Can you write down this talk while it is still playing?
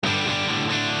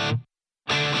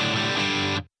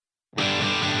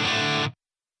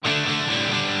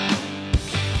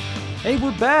Hey,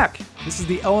 we're back. This is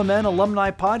the LMN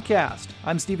Alumni Podcast.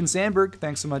 I'm Steven Sandberg.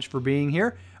 Thanks so much for being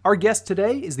here. Our guest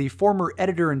today is the former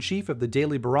editor-in-chief of the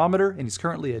Daily Barometer, and he's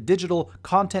currently a digital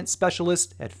content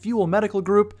specialist at Fuel Medical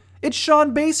Group. It's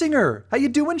Sean Basinger. How you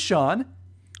doing, Sean?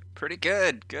 Pretty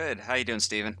good. Good. How you doing,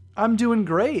 Steven? I'm doing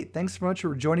great. Thanks so much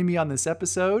for joining me on this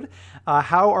episode.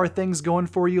 How are things going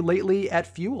for you lately at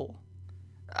Fuel?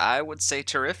 I would say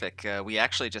terrific. We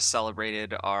actually just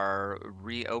celebrated our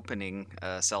reopening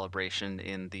celebration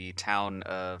in the town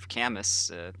of Camas,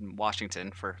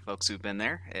 Washington, for folks who've been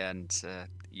there. And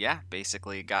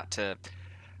basically got to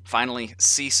finally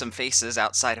see some faces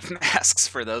outside of masks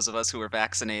for those of us who are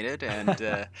vaccinated.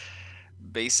 And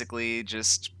basically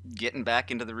just getting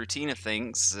back into the routine of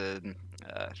things.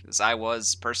 As I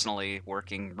was personally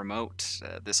working remote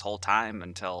this whole time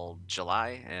until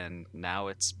July, and now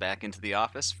it's back into the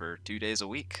office for 2 days a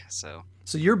week. So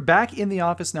you're back in the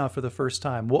office now for the first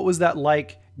time. What was that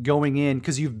like going in?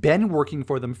 Because you've been working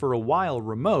for them for a while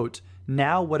remote.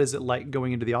 Now, what is it like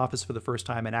going into the office for the first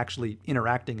time and actually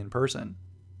interacting in person?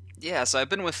 Yeah, so I've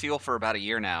been with Fuel for about a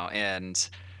year now, and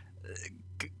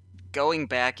going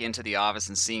back into the office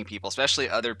and seeing people, especially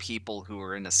other people who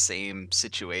were in the same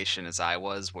situation as I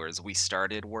was, whereas we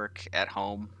started work at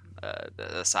home,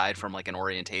 aside from like an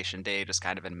orientation day, just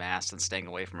kind of in masks and staying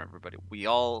away from everybody, we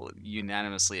all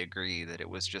unanimously agree that it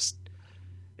was just,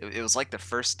 it was like the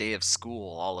first day of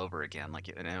school all over again.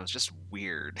 And it was just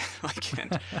weird.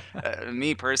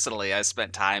 Me personally, I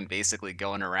spent time basically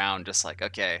going around just like,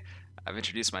 okay, I've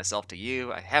introduced myself to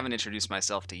you. I haven't introduced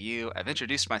myself to you. I've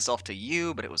introduced myself to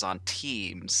you, but it was on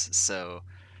Teams. So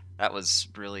that was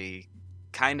really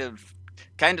kind of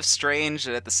strange,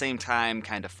 and at the same time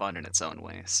kind of fun in its own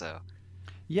way. So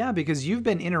yeah, because you've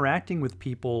been interacting with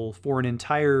people for an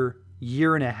entire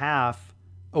year and a half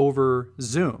over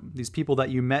Zoom. These people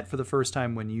that you met for the first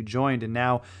time when you joined, and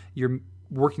now you're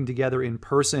working together in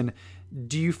person.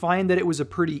 Do you find that it was a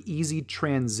pretty easy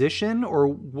transition, or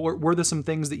were there some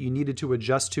things that you needed to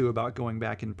adjust to about going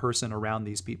back in person around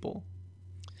these people?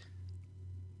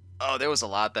 Oh, there was a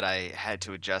lot that I had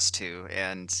to adjust to,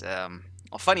 and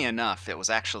well, funny enough, it was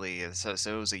actually so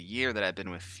it was a year that I've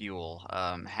been with Fuel.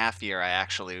 Half year I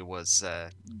actually was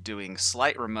doing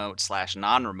slight remote slash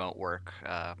non-remote work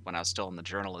when I was still in the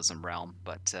journalism realm,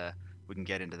 but we can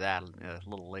get into that a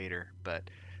little later. But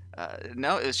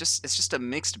no, it's just a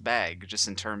mixed bag, just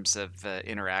in terms of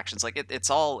interactions. Like it's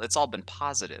all been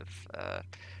positive.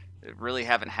 Really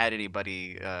haven't had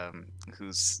anybody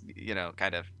who's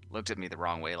kind of looked at me the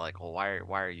wrong way, like, well,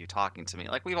 why are you talking to me?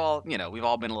 Like we've all been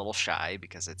a little shy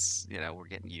because it's we're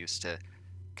getting used to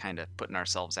kind of putting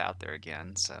ourselves out there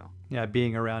again. So Yeah,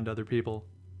 being around other people.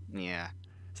 yeah.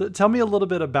 So tell me a little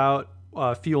bit about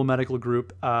Fuel Medical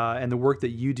Group and the work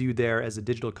that you do there as a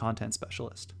digital content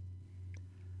specialist.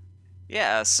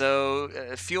 Yeah, so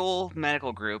Fuel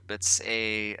Medical Group, it's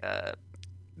a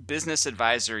business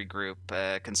advisory group,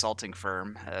 consulting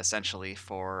firm, essentially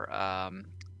for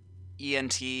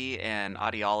ENT and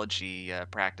audiology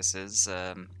practices,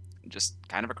 just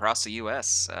kind of across the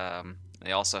U.S.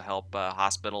 They also help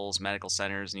hospitals, medical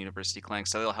centers, and university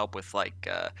clinics. So they'll help with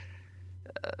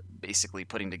basically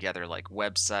putting together like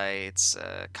websites,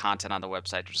 content on the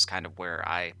website, which is kind of where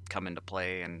I come into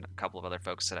play, and a couple of other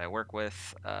folks that I work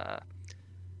with.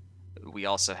 We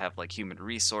also have like human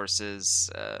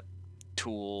resources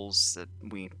tools that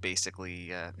we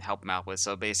basically help them out with.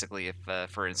 So basically, if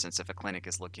for instance, if a clinic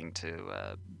is looking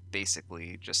to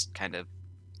basically just kind of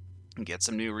get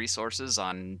some new resources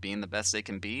on being the best they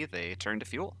can be, they turn to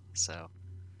Fuel. So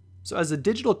as a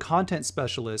digital content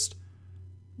specialist,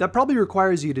 that probably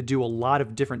requires you to do a lot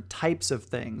of different types of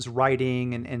things,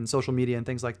 writing and social media and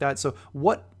things like that. So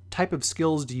what type of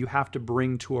skills do you have to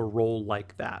bring to a role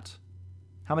like that?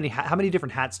 How many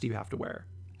different hats do you have to wear?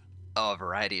 Oh, a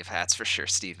variety of hats for sure,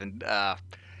 Stephen.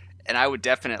 And I would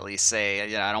definitely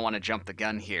say, I don't want to jump the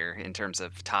gun here in terms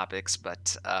of topics,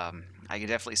 but I can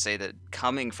definitely say that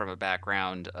coming from a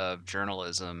background of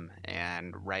journalism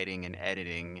and writing and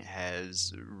editing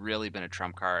has really been a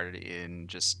trump card in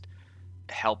just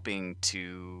helping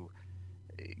to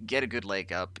get a good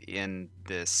leg up in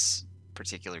this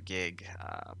particular gig.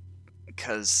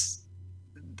 Because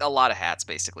a lot of hats,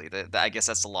 basically. I guess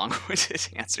that's the long-winded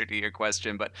answer to your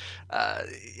question. But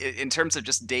in terms of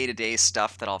just day-to-day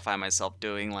stuff that I'll find myself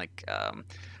doing, like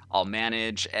I'll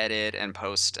manage, edit, and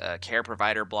post care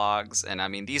provider blogs. And I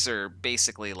mean, these are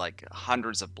basically like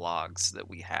hundreds of blogs that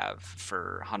we have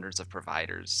for hundreds of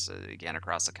providers, again,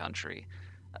 across the country.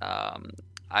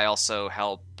 I also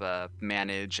help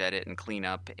manage, edit, and clean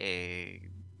up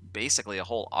basically a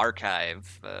whole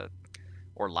archive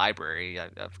or library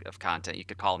of content. You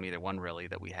could call them either one, really,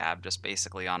 that we have, just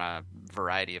basically on a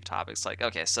variety of topics. Like,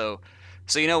 okay, so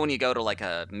when you go to like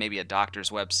a maybe a doctor's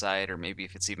website, or maybe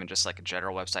if it's even just like a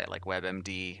general website like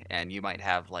WebMD, and you might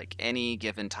have like any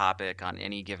given topic on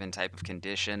any given type of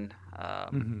condition.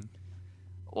 Hmm.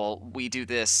 Well, we do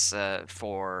this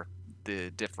for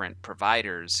the different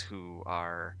providers who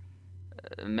are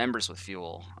members with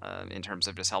Fuel, in terms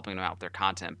of just helping them out with their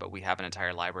content. But we have an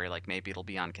entire library, like maybe it'll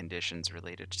be on conditions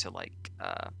related to like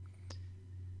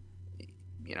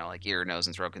like ear, nose,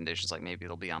 and throat conditions. Like maybe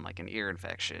it'll be on like an ear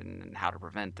infection and how to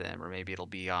prevent them, or maybe it'll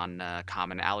be on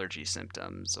common allergy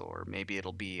symptoms, or maybe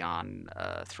it'll be on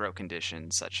throat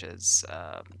conditions such as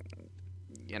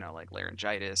like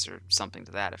laryngitis or something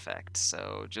to that effect.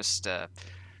 So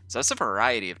it's a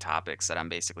variety of topics that I'm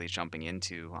basically jumping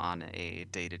into on a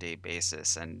day-to-day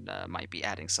basis, and might be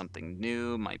adding something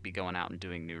new, might be going out and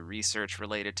doing new research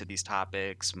related to these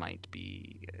topics, might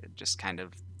be just kind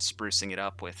of sprucing it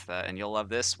up with. And you'll love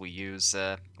this. We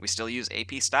still use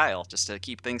AP style just to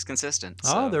keep things consistent. Oh,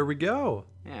 So there we go.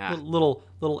 yeah, Little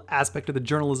aspect of the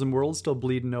journalism world still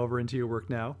bleeding over into your work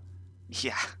now.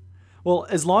 yeah. Well,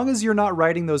 as long as you're not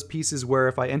writing those pieces where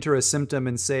if I enter a symptom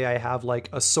and say I have like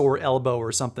a sore elbow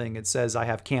or something, it says I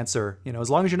have cancer. As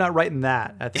long as you're not writing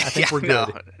that, I think Yeah, we're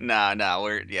good. no,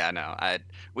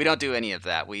 we don't do any of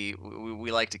that. We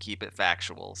like to keep it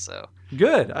factual. So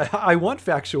Good. I want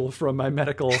factual from my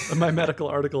medical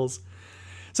articles.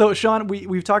 So, Sean,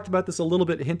 we've talked about this a little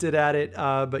bit, hinted at it,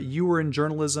 but you were in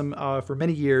journalism for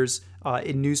many years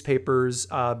in newspapers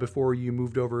before you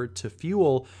moved over to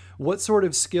Fuel. What sort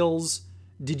of skills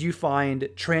did you find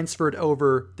transferred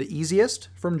over the easiest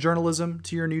from journalism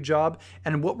to your new job?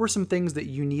 And what were some things that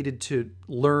you needed to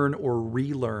learn or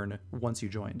relearn once you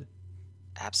joined?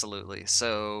 absolutely.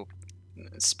 So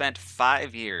spent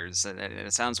 5 years, and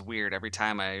it sounds weird every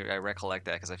time I recollect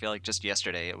that, because I feel like just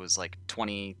yesterday it was like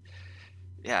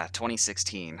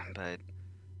 2016. But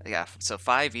yeah, so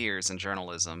 5 years in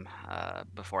journalism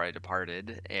before I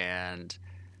departed. And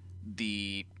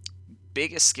the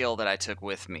biggest skill that I took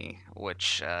with me,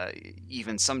 which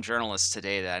even some journalists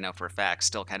today that I know for a fact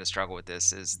still kind of struggle with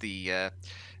this, is the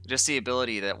just the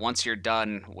ability that once you're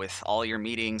done with all your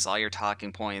meetings, all your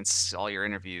talking points, all your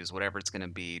interviews, whatever it's going to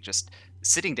be, just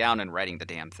sitting down and writing the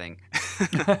damn thing,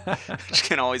 which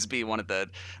can always be one of the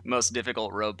most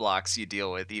difficult roadblocks you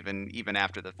deal with, even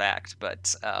after the fact.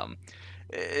 But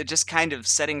it just kind of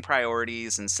setting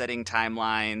priorities and setting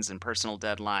timelines and personal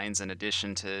deadlines, in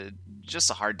addition to just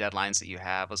the hard deadlines that you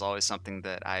have, was always something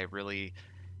that I really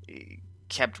eh,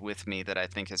 kept with me, that I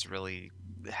think has really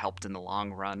helped in the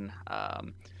long run.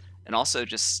 And also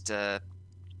just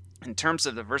in terms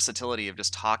of the versatility of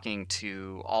just talking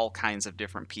to all kinds of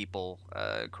different people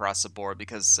across the board.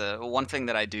 Because one thing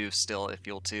that I do still at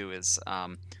Fuel 2 is,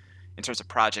 in terms of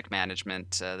project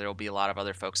management, there will be a lot of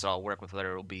other folks that I'll work with,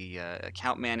 whether it will be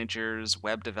account managers,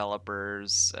 web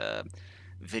developers,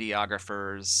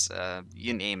 videographers,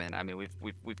 you name it. I mean,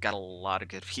 we've got a lot of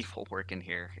good people working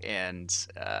here. And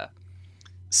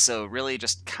so really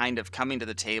just kind of coming to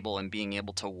the table and being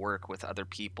able to work with other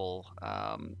people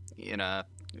in a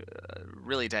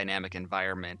really dynamic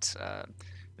environment.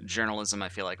 Journalism, I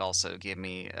feel like, also gave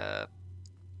me a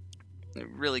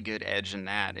really good edge in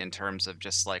that, in terms of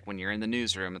just like when you're in the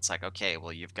newsroom, it's like, okay,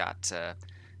 well, you've got,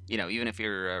 even if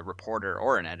you're a reporter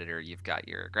or an editor, you've got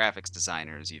your graphics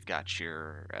designers, you've got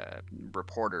your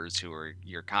reporters who are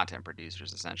your content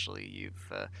producers, essentially.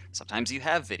 Sometimes you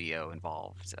have video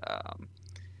involved.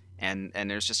 And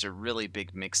there's just a really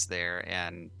big mix there,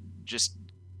 and just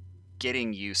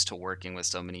getting used to working with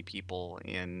so many people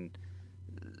in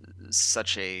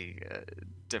such a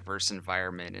diverse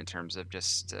environment, in terms of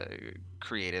just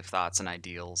creative thoughts and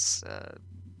ideals,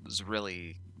 was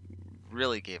really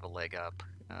gave a leg up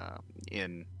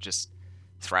in just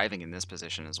thriving in this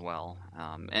position as well,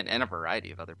 and a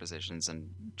variety of other positions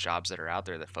and jobs that are out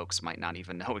there that folks might not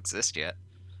even know exist yet.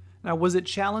 Now, was it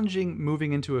challenging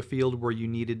moving into a field where you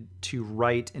needed to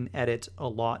write and edit a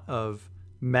lot of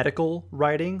medical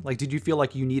writing? Like, did you feel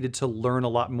like you needed to learn a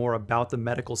lot more about the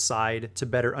medical side to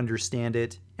better understand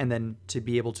it and then to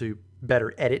be able to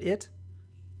better edit it?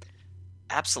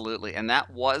 Absolutely, and that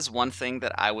was one thing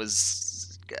that I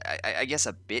was, I guess,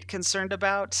 a bit concerned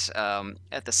about.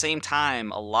 At the same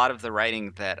time, a lot of the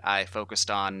writing that I focused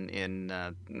on in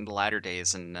the latter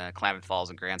days in Klamath Falls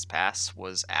and Grants Pass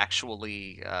was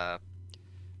actually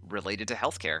related to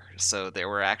healthcare. So there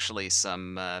was actually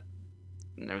some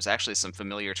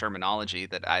familiar terminology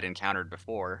that I'd encountered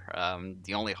before.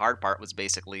 The only hard part was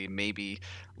basically maybe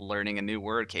learning a new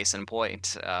word. Case in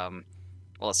point.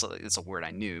 well, it's a word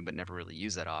I knew, but never really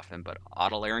use that often. But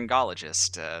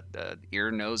otolaryngologist,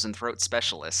 ear, nose, and throat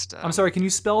specialist. I'm sorry, can you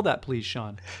spell that, please,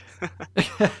 Sean?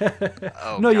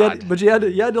 Oh No, God, but you had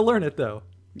to learn it though.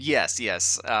 yes,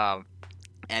 yes.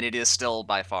 And it is still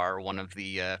by far one of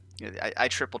the. I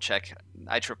triple check.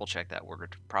 I triple check that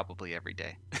word probably every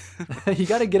day. You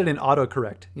got to get it in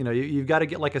autocorrect. You've got to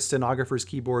get like a stenographer's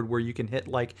keyboard where you can hit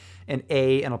like an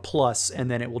A and a plus,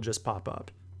 and then it will just pop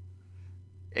up.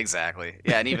 Exactly.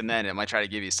 Yeah, and even then, it might try to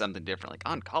give you something different, like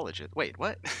oncologist. Wait,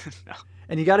 what? No.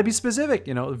 And you got to be specific.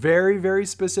 Very, very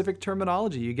specific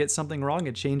terminology. You get something wrong,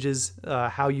 it changes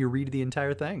how you read the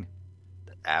entire thing.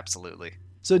 Absolutely.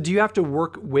 So, do you have to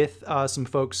work with some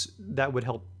folks that would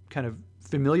help kind of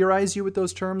familiarize you with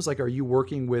those terms? Like, are you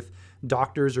working with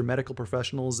doctors or medical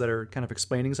professionals that are kind of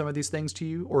explaining some of these things to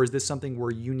you? Or is this something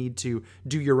where you need to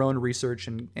do your own research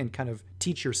and kind of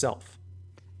teach yourself?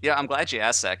 Yeah, I'm glad you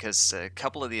asked that because a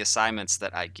couple of the assignments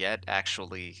that I get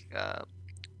actually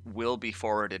will be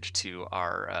forwarded to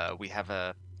our. We have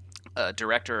a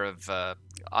director of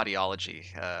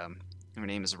audiology. Her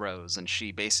name is Rose, and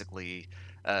she basically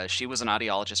she was an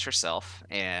audiologist herself,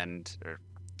 and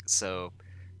so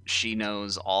she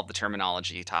knows all the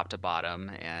terminology top to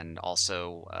bottom, and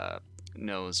also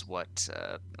knows what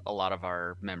a lot of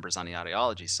our members on the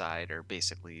audiology side are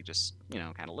basically just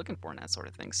kind of looking for and that sort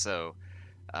of thing. So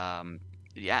um,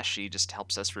 yeah, she just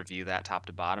helps us review that top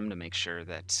to bottom to make sure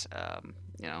that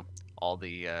all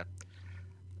the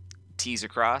T's are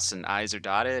crossed and I's are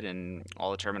dotted and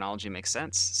all the terminology makes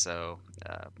sense. So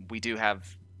we do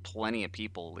have plenty of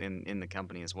people in the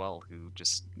company as well who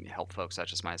just help folks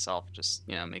such as myself just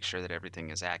make sure that everything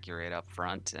is accurate up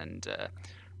front and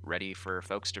ready for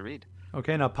folks to read.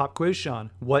 Okay, now pop quiz,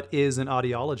 Sean. What is an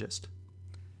audiologist?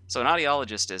 So an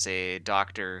audiologist is a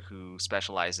doctor who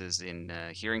specializes in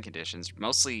hearing conditions,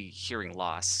 mostly hearing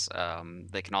loss.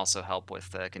 They can also help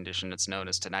with a condition that's known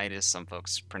as tinnitus. Some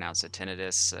folks pronounce it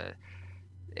tinnitus.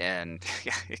 And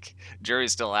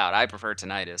jury's still out. I prefer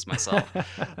tinnitus myself.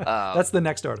 That's the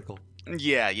next article.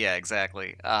 Yeah,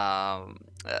 exactly.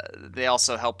 They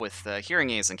also help with hearing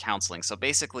aids and counseling. So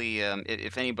basically,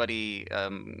 if anybody,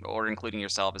 or including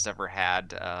yourself, has ever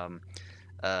had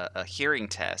a hearing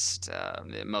test,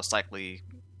 it most likely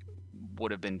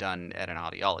would have been done at an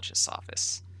audiologist's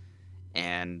office.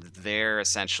 And they're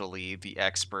essentially the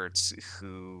experts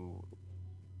who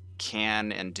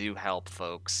can and do help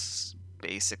folks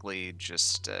basically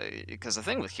just because the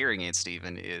thing with hearing aids,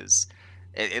 Stephen, is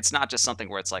it's not just something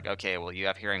where it's like, okay, well, you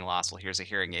have hearing loss, well, here's a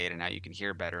hearing aid and now you can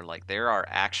hear better. Like, there are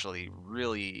actually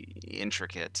really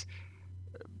intricate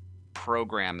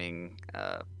programming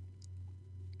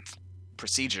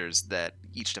procedures that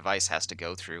each device has to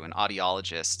go through, and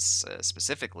audiologists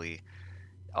specifically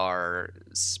are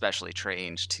specially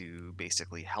trained to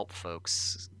basically help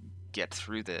folks get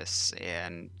through this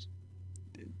and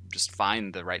just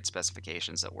find the right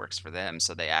specifications that works for them,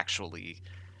 so they actually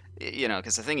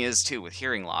because the thing is too with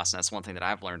hearing loss, and that's one thing that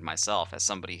I've learned myself as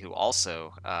somebody who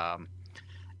also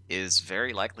is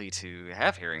very likely to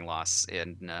have hearing loss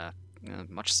in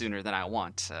much sooner than I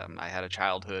want. I had a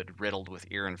childhood riddled with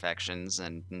ear infections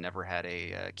and never had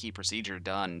a key procedure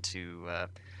done to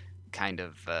kind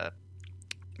of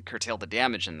curtail the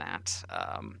damage in that.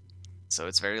 So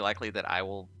it's very likely that I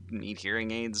will need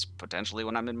hearing aids potentially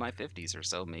when I'm in my 50s or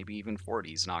so, maybe even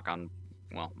 40s. Knock on,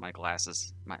 well, my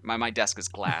glasses, my desk is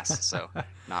glass, so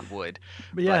not wood.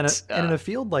 But yeah, But and in a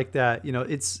field like that,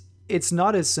 it's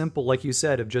not as simple, like you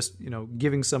said, of just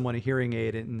giving someone a hearing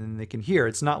aid and then they can hear.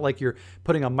 It's not like you're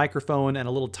putting a microphone and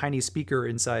a little tiny speaker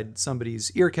inside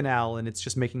somebody's ear canal and it's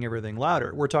just making everything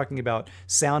louder. We're talking about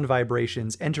sound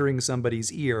vibrations entering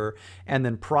somebody's ear and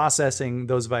then processing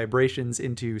those vibrations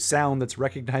into sound that's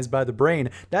recognized by the brain.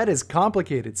 That is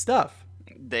complicated stuff.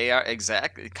 they are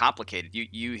exactly complicated.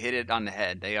 You hit it on the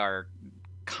head. They are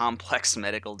complex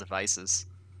medical devices.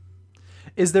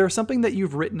 Is there something that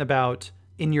you've written about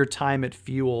in your time at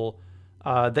Fuel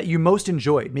that you most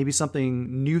enjoyed? Maybe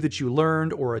something new that you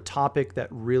learned or a topic that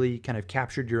really kind of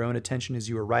captured your own attention as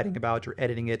you were writing about or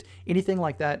editing it? Anything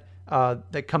like that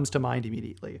that comes to mind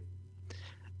immediately?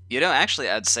 Actually,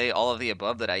 I'd say all of the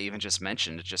above that I even just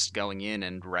mentioned, just going in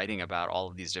and writing about all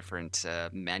of these different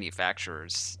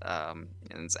manufacturers, and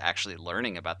it's actually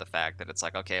learning about the fact that it's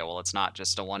like, okay, well, it's not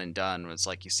just a one and done. It's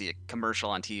like you see a commercial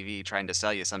on TV trying to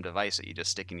sell you some device that you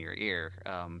just stick in your ear,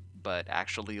 but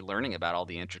actually learning about all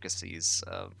the intricacies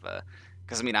of,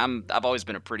 because I mean, I've always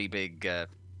been a pretty big, I've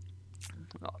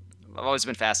always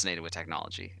been fascinated with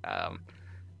technology.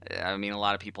 I mean, a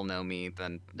lot of people know me,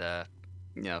 then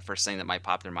first thing that might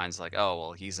pop in their minds is like, oh,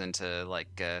 well, he's into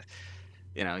like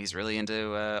he's really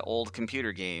into old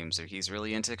computer games, or he's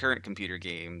really into current computer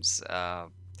games.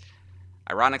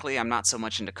 Ironically, I'm not so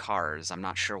much into cars. I'm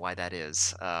not sure why that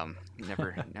is.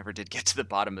 Never did get to the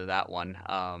bottom of that one.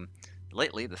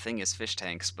 Lately, the thing is fish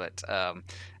tanks, but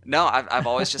no, I've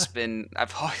always just been,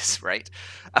 I've always, right,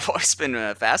 I've always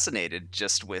been fascinated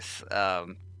just with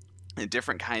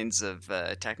different kinds of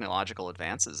technological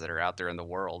advances that are out there in the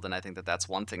world, and I think that that's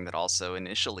one thing that also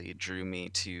initially drew me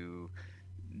to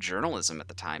journalism at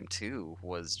the time too,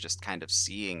 was just kind of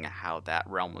seeing how that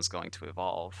realm was going to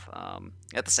evolve.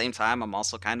 At the same time, I'm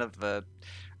also kind of,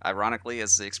 ironically,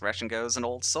 as the expression goes, an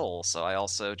old soul. So I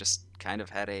also just kind of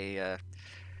had a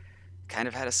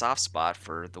soft spot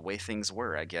for the way things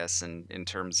were, I guess, in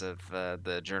terms of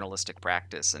the journalistic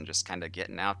practice and just kind of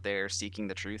getting out there, seeking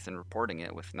the truth, and reporting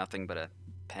it with nothing but a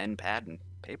pen, pad, and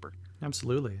paper.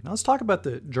 Absolutely. Now let's talk about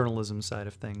the journalism side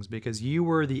of things, because you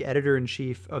were the editor in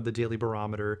chief of the Daily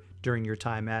Barometer during your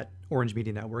time at Orange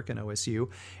Media Network and OSU,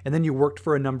 and then you worked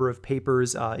for a number of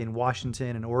papers in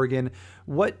Washington and Oregon.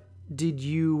 What did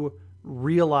you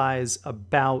realize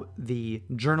about the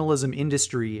journalism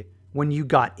industry when you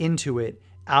got into it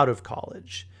out of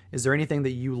college? Is there anything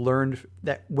that you learned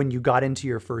that when you got into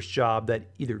your first job that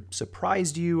either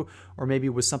surprised you or maybe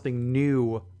was something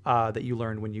new that you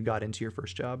learned when you got into your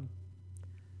first job?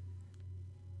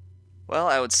 Well,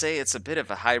 I would say it's a bit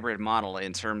of a hybrid model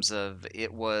in terms of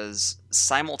it was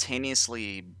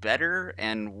simultaneously better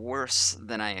and worse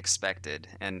than I expected.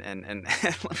 And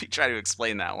let me try to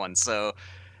explain that one. So,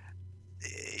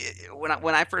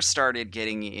 when I first started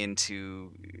getting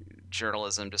into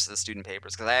journalism, just the student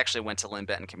papers, because I actually went to Lynn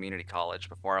Benton Community College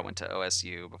before I went to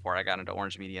OSU, before I got into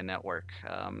Orange Media Network,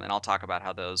 and I'll talk about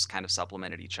how those kind of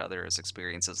supplemented each other as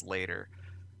experiences later.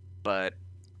 But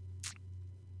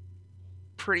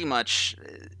pretty much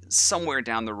somewhere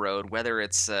down the road, whether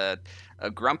it's a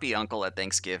grumpy uncle at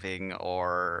Thanksgiving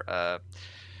or a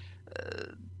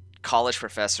college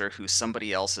professor who's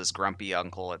somebody else's grumpy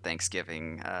uncle at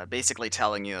Thanksgiving, basically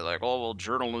telling you, like, oh, well,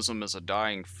 journalism is a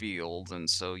dying field, and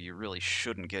so you really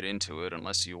shouldn't get into it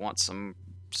unless you want some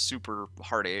super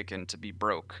heartache and to be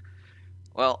broke.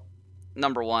 Well,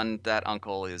 number one, that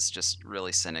uncle is just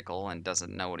really cynical and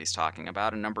doesn't know what he's talking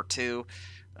about. And number two,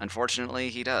 unfortunately,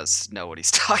 he does know what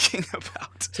he's talking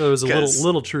about. So there was a little Because,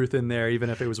 little truth in there, even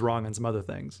if it was wrong on some other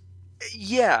things.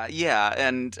 yeah, yeah.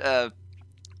 And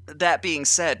that being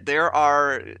said,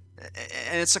 and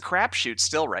it's a crapshoot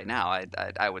still right now.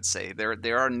 I would say there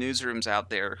are newsrooms out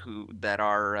there that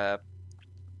are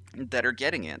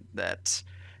getting it, that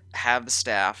have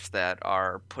staff that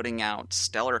are putting out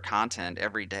stellar content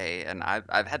every day, and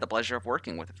I've had the pleasure of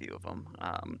working with a few of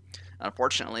them.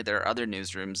 Unfortunately, there are other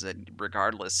newsrooms that,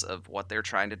 regardless of what they're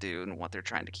trying to do and what they're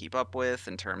trying to keep up with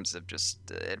in terms of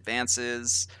just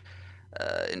advances,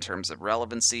 in terms of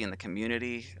relevancy in the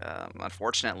community,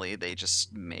 unfortunately, they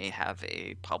just may have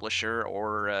a publisher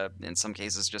or, in some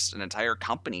cases, just an entire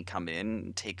company come in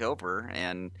and take over,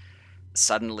 and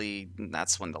suddenly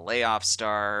that's when the layoffs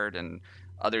start and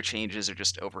other changes are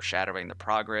just overshadowing the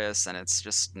progress, and it's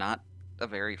just not a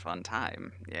very fun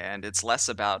time. And it's less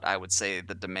about, I would say,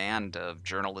 the demand of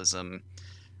journalism.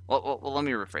 Well, let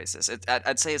me rephrase this.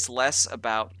 I'd say it's less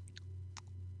about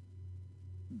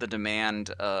the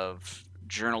demand of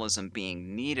journalism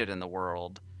being needed in the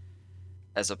world,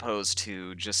 as opposed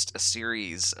to just a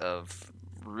series of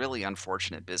really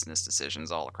unfortunate business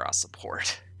decisions all across the board.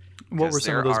 What were Because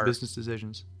some of there those are business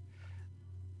decisions?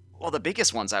 Well, the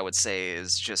biggest ones I would say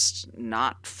is just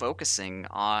not focusing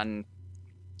on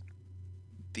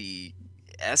the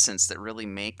essence that really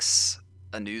makes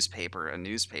a newspaper,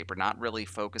 not really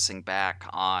focusing back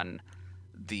on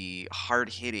the hard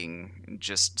hitting,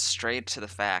 just straight to the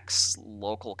facts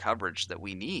local coverage that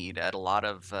we need at a lot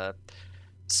of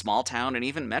small town and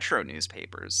even metro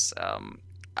newspapers.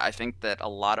 I think that a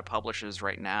lot of publishers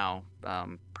right now,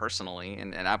 personally,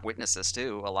 and I've witnessed this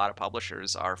too, a lot of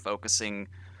publishers are focusing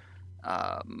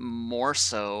more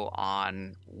so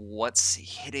on what's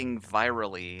hitting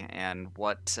virally and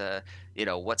what's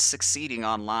succeeding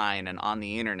online and on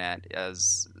the internet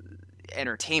as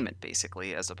entertainment,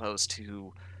 basically, as opposed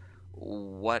to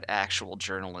what actual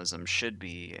journalism should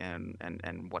be and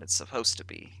what it's supposed to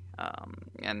be.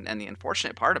 And the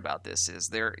unfortunate part about this is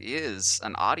there is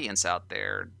an audience out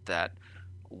there that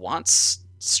wants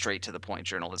straight to the point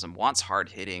journalism, wants hard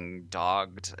hitting,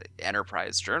 dogged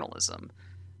enterprise journalism.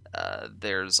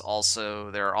 There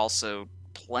are also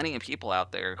plenty of people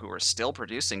out there who are still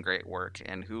producing great work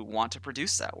and who want to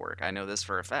produce that work. I know this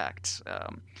for a fact.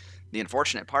 The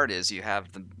unfortunate part is you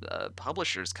have the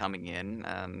publishers coming in.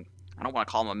 I don't want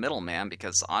to call them a middleman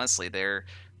because honestly,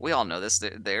 we all know this.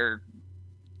 They're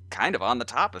kind of on the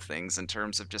top of things in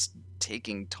terms of just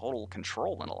taking total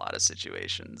control in a lot of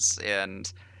situations.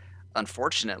 And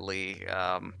unfortunately,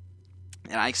 and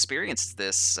I experienced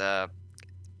this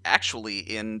actually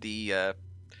in the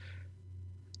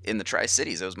Tri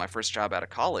Cities. It was my first job out of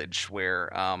college,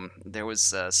 where there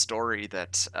was a story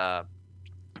that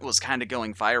was kind of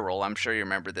going viral. I'm sure you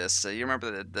remember this. You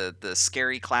remember the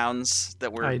scary clowns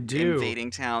that were I do.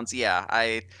 invading towns? Yeah,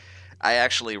 I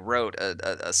actually wrote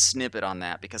a snippet on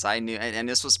that because I knew, and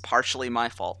this was partially my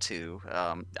fault too.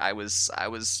 I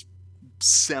was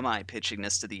semi pitching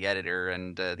this to the editor,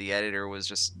 and the editor was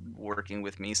just working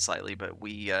with me slightly. But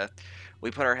we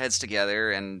put our heads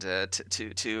together, and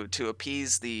to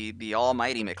appease the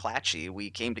almighty McClatchy,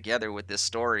 we came together with this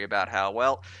story about how,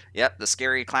 well, yep, the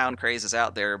scary clown craze is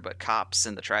out there, but cops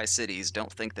in the Tri Cities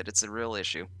don't think that it's a real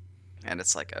issue. And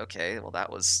it's like, okay, well, that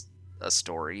was a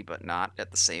story, but not at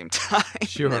the same time.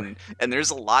 Sure. And there's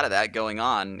a lot of that going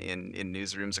on in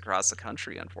newsrooms across the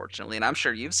country, unfortunately. And I'm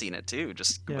sure you've seen it too,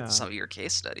 just with Yeah. some of your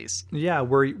case studies. Yeah,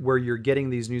 where you're getting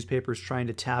these newspapers trying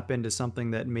to tap into something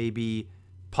that may be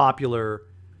popular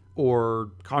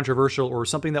or controversial or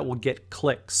something that will get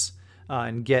clicks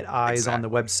and get eyes on the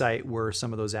Exactly. website where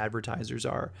some of those advertisers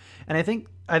are. And I think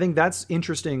that's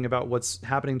interesting about what's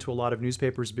happening to a lot of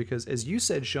newspapers because, as you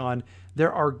said, Sean,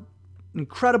 there are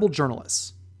incredible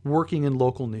journalists working in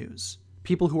local news,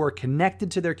 people who are connected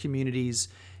to their communities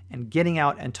and getting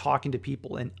out and talking to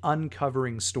people and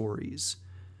uncovering stories.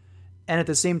 And at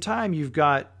the same time, you've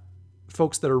got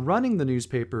folks that are running the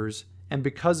newspapers, and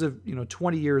because of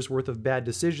 20 years worth of bad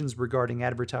decisions regarding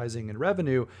advertising and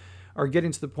revenue, are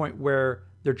getting to the point where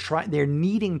they're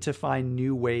needing to find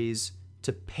new ways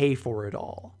to pay for it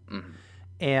all. Mhm.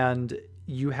 And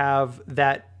you have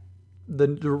that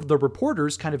the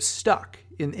reporters kind of stuck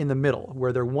in the middle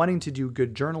where they're wanting to do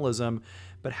good journalism,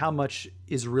 but how much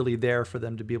is really there for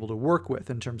them to be able to work with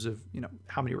in terms of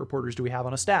how many reporters do we have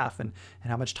on a staff, and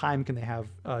how much time can they have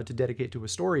to dedicate to a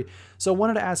story. So I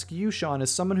wanted to ask you, Sean,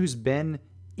 as someone who's been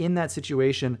in that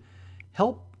situation,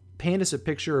 help paint us a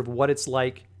picture of what it's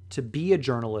like to be a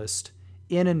journalist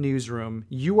in a newsroom.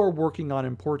 You are working on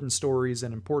important stories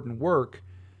and important work,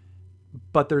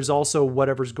 but there's also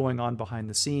whatever's going on behind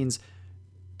the scenes.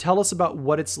 Tell us about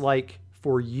what it's like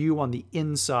for you on the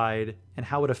inside and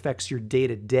how it affects your day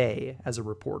to day as a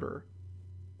reporter.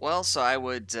 Well, so I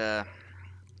would, and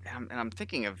I'm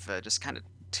thinking of just kind of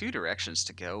two directions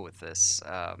to go with this.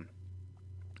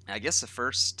 I guess the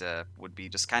first would be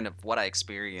just kind of what I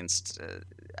experienced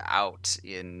out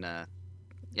in,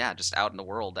 yeah, just out in the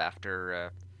world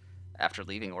after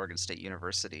leaving Oregon State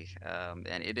University.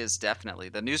 And it is definitely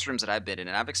the newsrooms that I've been in,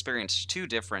 and I've experienced two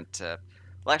different.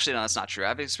 Well, actually, no, that's not true.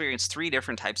 I've experienced three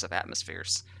different types of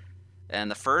atmospheres.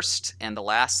 And the first and the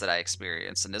last that I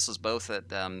experienced, and this was both at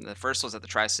the first was at the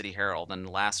Tri City Herald, and the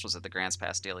last was at the Grants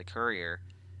Pass Daily Courier.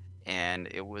 And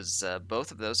it was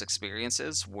both of those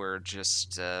experiences were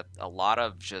just a lot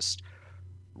of just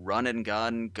run and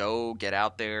gun, go get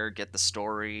out there, get the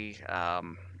story,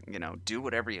 do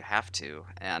whatever you have to.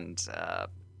 And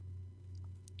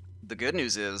the good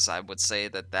news is, I would say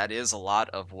that that is a lot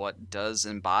of what does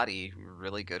embody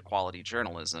really good quality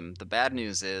journalism. The bad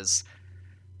news is,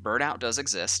 burnout does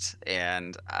exist,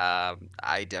 and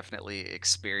I definitely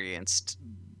experienced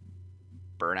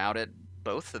burnout at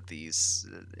both of these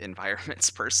environments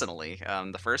personally.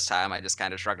 The first time, I just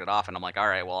kind of shrugged it off, and I'm like, all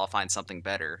right, well, I'll find something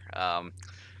better.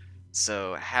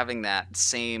 So having that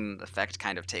same effect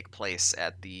kind of take place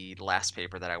at the last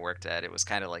paper that I worked at, it was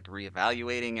kind of like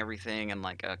reevaluating everything and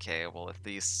like, okay, well, if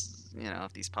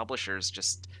these publishers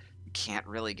just can't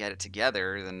really get it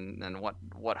together, then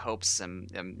what hopes am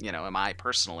I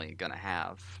personally gonna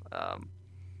have?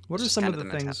 What It's are just some kind of of the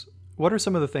the mentality. things what are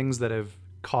some of the things that have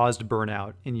caused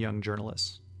burnout in young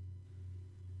journalists?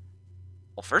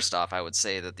 Well, first off, I would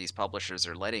say that these publishers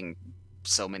are letting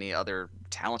so many other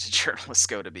talented journalists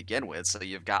go to begin with. So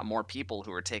you've got more people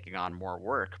who are taking on more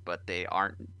work, but they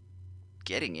aren't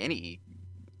getting any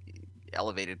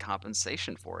elevated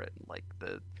compensation for it. Like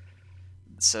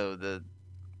so the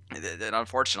and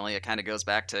unfortunately, it kind of goes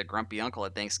back to grumpy uncle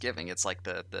at Thanksgiving. It's like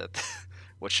the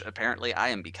which apparently I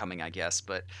am becoming, I guess,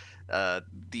 but uh,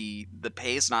 the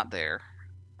pay's not there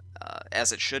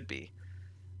as it should be.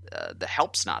 The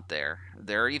help's not there.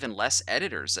 There are even less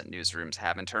editors that newsrooms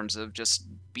have in terms of just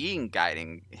being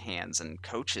guiding hands and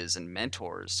coaches and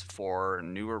mentors for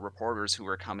newer reporters who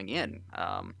are coming in.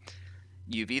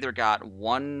 You've either got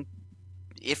one,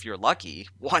 if you're lucky,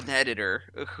 one editor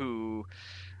who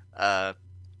uh,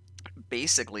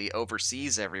 basically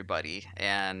oversees everybody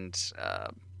and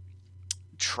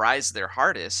tries their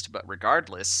hardest, but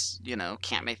regardless,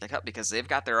 can't make the cut because they've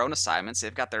got their own assignments,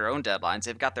 they've got their own deadlines,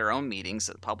 they've got their own meetings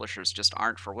that publishers just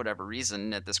aren't, for whatever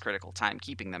reason, at this critical time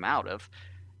keeping them out of.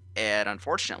 And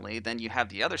unfortunately, then you have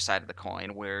the other side of the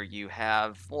coin where you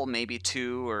have, well, maybe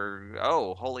two or,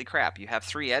 oh, holy crap, you have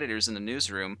three editors in the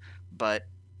newsroom, but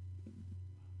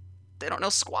they don't know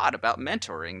squat about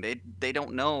mentoring. They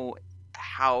don't know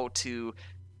how to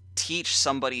teach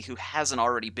somebody who hasn't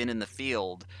already been in the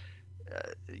field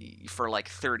for like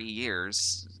 30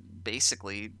 years,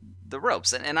 basically the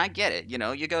ropes. And I get it.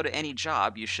 You go to any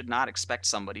job, you should not expect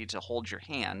somebody to hold your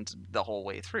hand the whole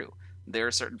way through. There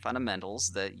are certain fundamentals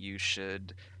that you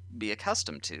should be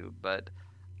accustomed to, but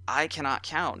I cannot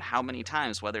count how many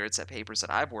times, whether it's at papers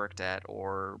that I've worked at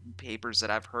or papers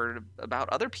that I've heard about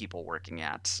other people working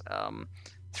at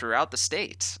throughout the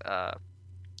state,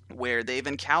 where they've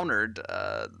encountered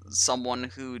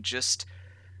someone who just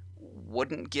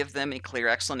wouldn't give them a clear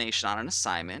explanation on an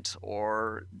assignment,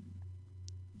 or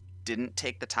didn't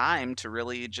take the time to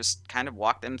really just kind of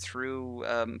walk them through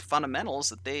fundamentals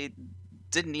that they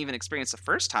didn't even experience the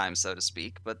first time, so to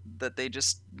speak, but that they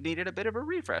just needed a bit of a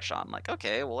refresh on. Like,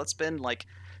 okay, well, it's been like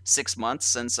 6 months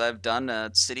since I've done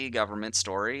a city government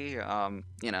story. Could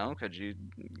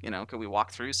we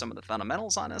walk through some of the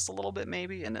fundamentals on this a little bit,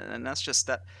 maybe? And that's just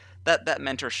that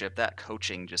mentorship, that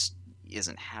coaching just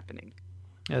isn't happening.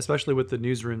 Yeah, especially with the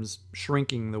newsrooms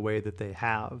shrinking the way that they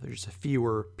have. There's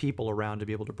fewer people around to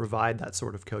be able to provide that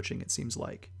sort of coaching, it seems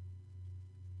like.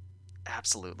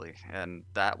 Absolutely, and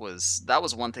that was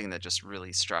one thing that just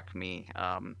really struck me.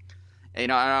 I'm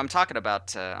talking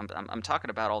about I'm talking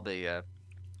about all the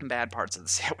bad parts of the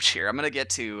sandwich here. I'm gonna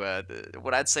get to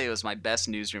what I'd say was my best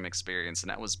newsroom experience, and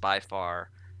that was by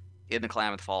far in the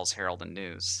Klamath Falls Herald and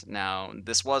News. Now,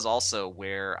 this was also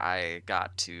where I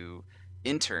got to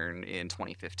intern in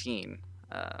 2015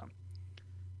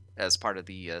 as part of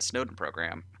the Snowden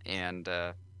program, and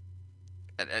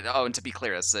and to be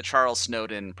clear, it's the Charles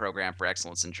Snowden Program for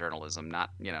Excellence in Journalism,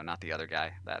 not the other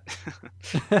guy. That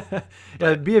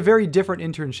it'd be a very different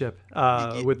internship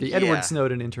with the Edward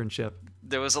Snowden internship.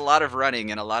 There was a lot of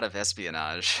running and a lot of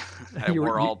espionage. You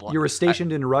were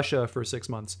stationed in Russia for 6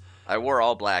 months. I wore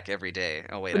all black every day.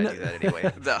 Oh wait, I do that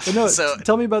anyway. No, so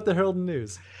tell me about the Herald and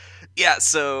News. Yeah,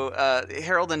 so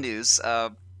Herald and News.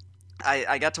 I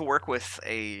got to work with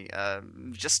a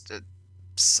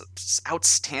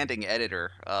outstanding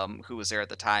editor who was there at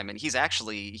the time, and he is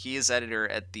editor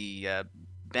at the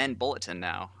Bend Bulletin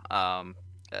now,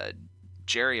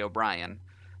 Jerry O'Brien.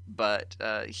 But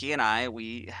he and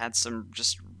we had some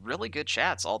just really good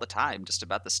chats all the time, just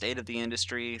about the state of the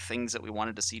industry, things that we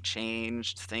wanted to see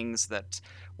changed, things that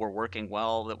were working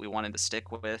well that we wanted to stick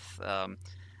with,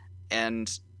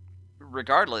 and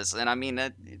regardless. And I mean,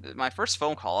 my first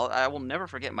phone call, I will never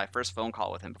forget my first phone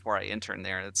call with him before I interned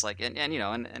there. It's like,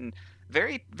 and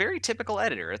very, very typical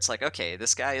editor. It's like, okay,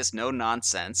 this guy is no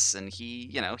nonsense, and he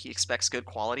expects good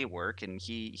quality work, and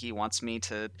he wants me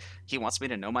to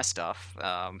know my stuff.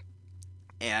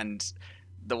 And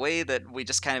the way that we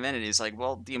just kind of ended is like,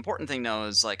 well, the important thing though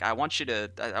is like, I want you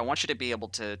to be able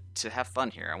to have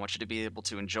fun here. I want you to be able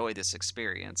to enjoy this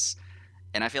experience.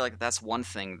 And I feel like that's one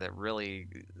thing that really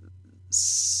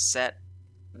stood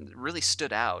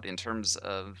out in terms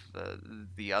of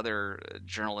the other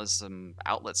journalism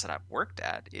outlets that I've worked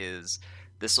at. Is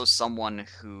this was someone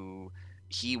who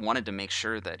he wanted to make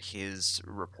sure that his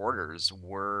reporters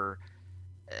were,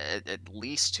 at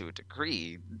least to a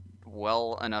degree,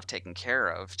 well enough taken care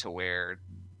of to where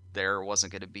there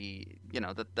wasn't going to be,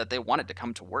 that they wanted to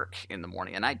come to work in the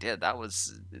morning. And I did. I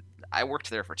worked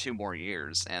there for 2 more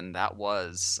years, and that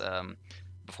was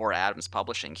before Adams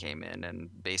Publishing came in. And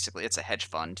basically it's a hedge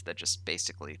fund that just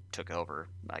basically took over,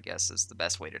 I guess is the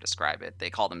best way to describe it. They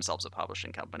call themselves a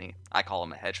publishing company. I call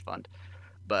them a hedge fund.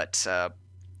 But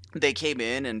they came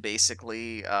in and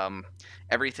basically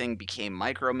everything became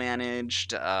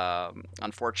micromanaged.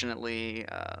 Unfortunately,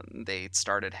 they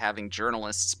started having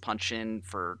journalists punch in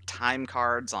for time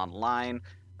cards online.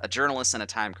 A journalist and a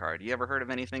time card. You ever heard of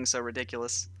anything so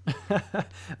ridiculous?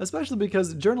 Especially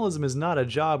because journalism is not a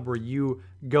job where you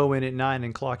go in at 9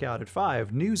 and clock out at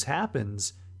 5. News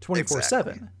happens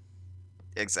 24/7.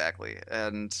 Exactly.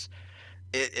 And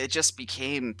it just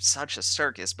became such a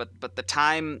circus. But the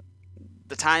time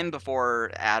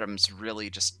before Adams really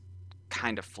just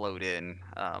kind of flowed in,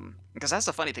 because that's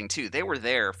the funny thing too. They were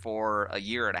there for a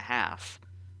year and a half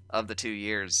of the 2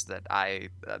 years that I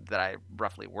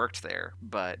roughly worked there,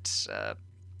 but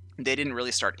they didn't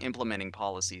really start implementing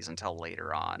policies until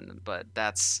later on. But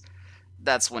that's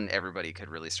when everybody could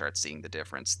really start seeing the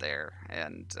difference there.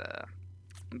 And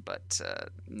But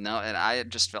no, and I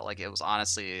just felt like it was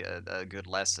honestly a good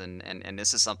lesson, and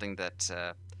this is something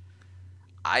that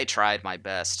I tried my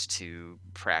best to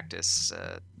practice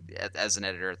as an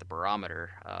editor at the Barometer.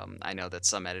 I know that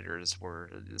some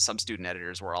student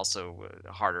editors were also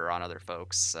harder on other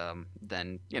folks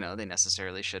than they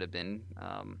necessarily should have been.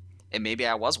 And maybe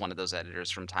I was one of those editors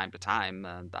from time to time.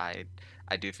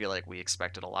 I do feel like we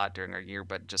expected a lot during our year,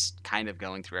 but just kind of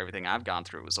going through everything I've gone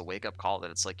through, it was a wake up call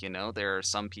that it's like, there are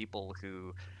some people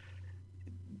who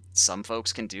some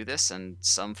folks can do this, and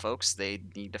some folks, they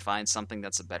need to find something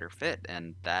that's a better fit,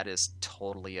 and that is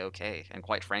totally okay. And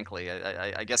quite frankly,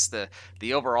 I guess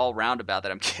the overall roundabout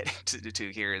that I'm getting to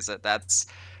here is that's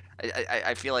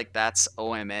I feel like that's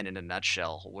OMN in a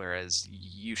nutshell. Whereas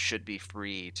you should be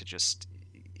free to just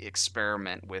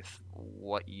experiment with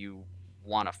what you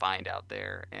want to find out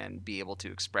there and be able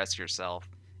to express yourself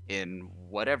in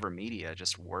whatever media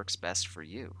just works best for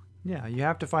you. Yeah, you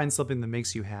have to find something that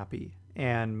makes you happy.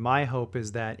 And my hope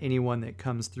is that anyone that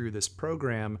comes through this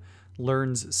program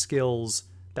learns skills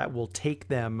that will take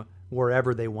them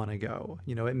wherever they want to go.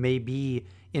 It may be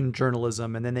in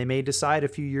journalism, and then they may decide a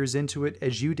few years into it,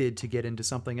 as you did, to get into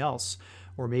something else.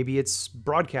 Or maybe it's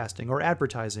broadcasting or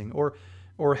advertising,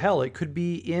 or hell, it could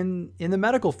be in the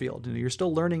medical field. You're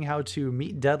still learning how to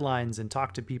meet deadlines and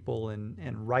talk to people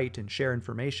and write and share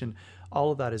information.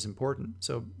 All of that is important.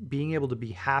 So being able to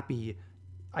be happy,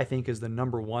 I think, is the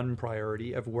number one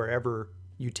priority of wherever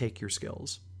you take your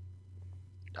skills.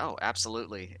 Oh,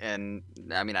 absolutely. And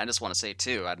I mean, I just want to say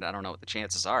too, I don't know what the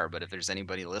chances are, but if there's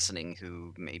anybody listening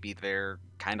who maybe they're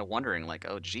kind of wondering, like,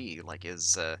 oh, gee, like,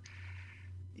 because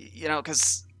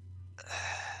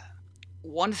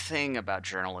one thing about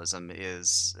journalism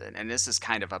is, and this is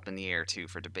kind of up in the air too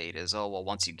for debate, is, oh, well,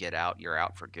 once you get out, you're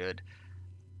out for good.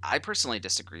 I personally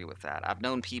disagree with that. I've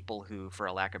known people who, for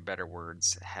a lack of better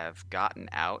words, have gotten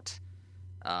out,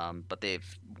 but they've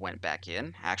went back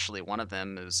in. Actually, one of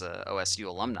them is a OSU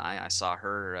alumni. I saw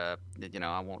her.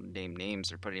 I won't name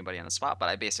names or put anybody on the spot, but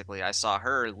I saw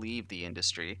her leave the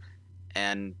industry,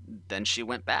 and then she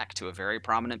went back to a very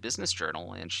prominent business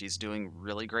journal, and she's doing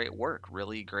really great work,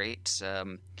 really great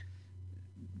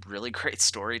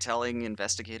storytelling,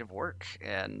 investigative work,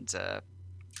 and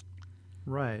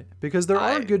Right. Because there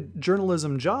are I good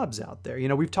journalism jobs out there.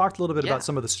 We've talked a little bit about yeah.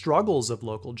 some of the struggles of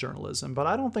local journalism, but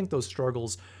I don't think those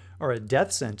struggles are a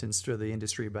death sentence to the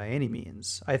industry by any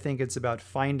means. I think it's about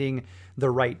finding the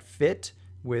right fit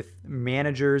with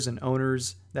managers and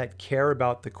owners that care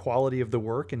about the quality of the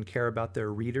work and care about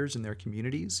their readers and their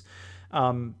communities.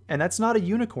 And that's not a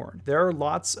unicorn. There are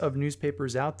lots of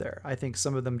newspapers out there. I think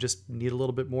some of them just need a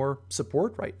little bit more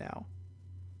support right now.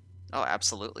 Oh,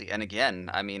 absolutely. And again,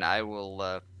 I mean, I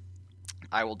will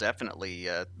definitely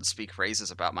speak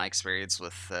phrases about my experience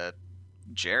with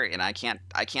Jerry, and I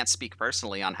can't speak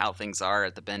personally on how things are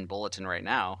at the Bend Bulletin right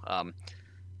now.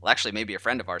 Well, actually, maybe a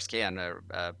friend of ours can.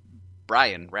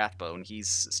 Brian Rathbone,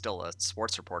 he's still a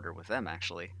sports reporter with them,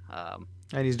 actually.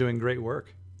 And he's doing great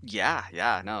work. Yeah,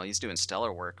 yeah, no, he's doing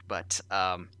stellar work, but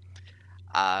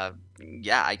uh,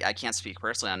 yeah, I can't speak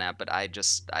personally on that, but I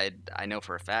know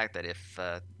for a fact that if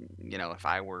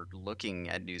I were looking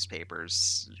at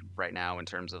newspapers right now in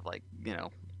terms of like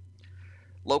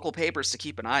local papers to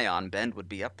keep an eye on, Bend would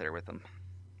be up there with them.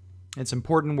 It's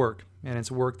important work, and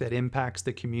it's work that impacts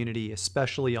the community,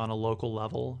 especially on a local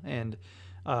level. And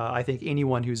I think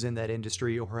anyone who's in that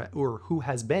industry or who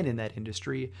has been in that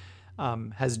industry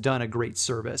has done a great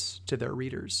service to their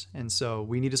readers. And so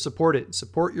we need to support it.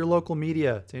 Support your local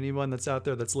media, to anyone that's out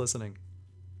there that's listening.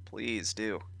 Please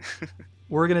do.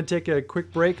 We're going to take a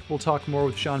quick break. We'll talk more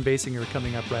with Sean Basinger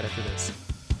coming up right after this.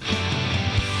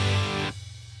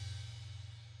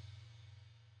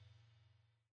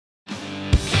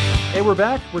 Hey, we're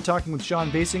back. We're talking with Sean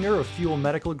Basinger of Fuel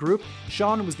Medical Group.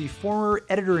 Sean was the former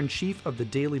editor-in-chief of the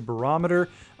Daily Barometer,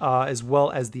 as well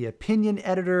as the opinion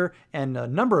editor and a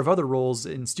number of other roles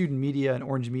in student media and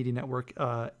Orange Media Network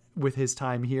with his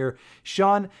time here.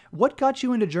 Sean, what got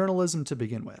you into journalism to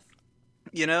begin with?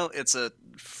 It's a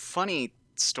funny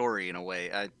story in a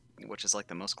way, which is like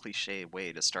the most cliche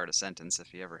way to start a sentence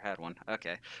if you ever had one.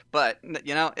 Okay, but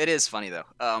it is funny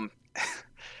though.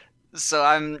 So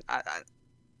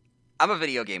I'm a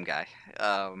video game guy.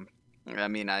 I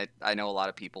mean, I know a lot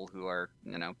of people who are,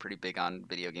 pretty big on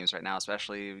video games right now,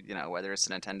 especially, whether it's a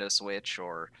Nintendo Switch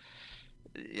or,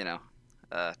 you know,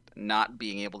 not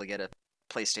being able to get a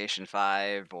PlayStation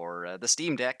 5 or the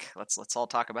Steam Deck. Let's all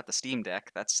talk about the Steam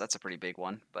Deck. That's a pretty big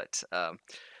one, but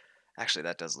actually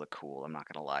that does look cool, I'm not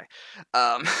gonna lie.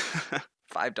 Um,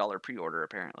 $5 pre-order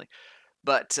apparently.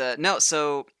 But no,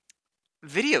 so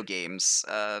video games,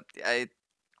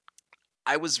 I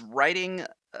I was writing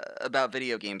about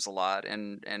video games a lot,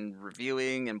 and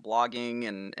reviewing and blogging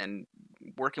and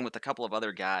working with a couple of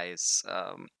other guys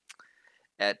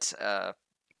at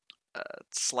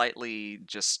slightly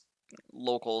just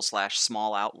local slash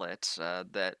small outlet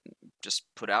that just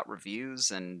put out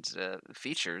reviews and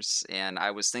features. And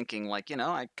I was thinking, like,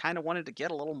 I kind of wanted to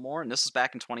get a little more, and this was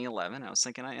back in 2011. I was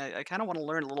thinking I kind of want to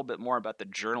learn a little bit more about the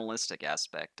journalistic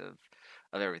aspect of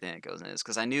everything that goes in this,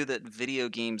 because I knew that video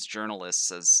games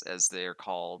journalists, as they're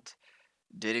called,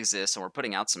 did exist and were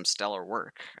putting out some stellar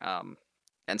work,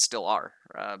 and still are,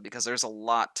 because there's a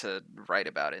lot to write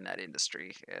about in that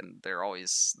industry, and there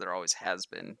always has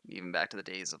been, even back to the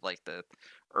days of like the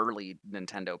early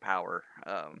Nintendo Power.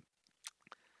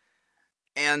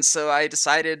 And so I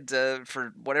decided,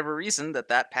 for whatever reason,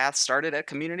 that path started at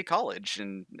community college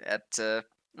and at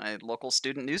my local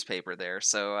student newspaper there.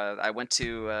 So I went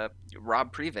to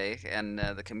Rob Prive and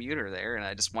the Commuter there, and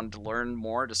I just wanted to learn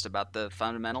more just about the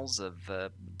fundamentals of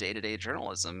day-to-day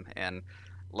journalism. And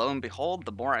lo and behold,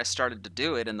 the more I started to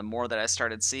do it, and the more that I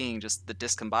started seeing just the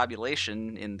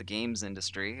discombobulation in the games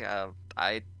industry,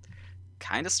 I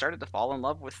kind of started to fall in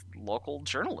love with local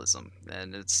journalism.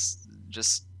 And it's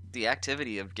just the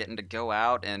activity of getting to go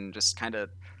out and just kind of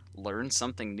learn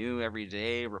something new every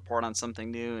day, report on something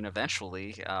new, and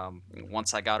eventually,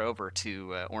 once I got over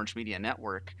to Orange Media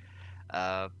Network,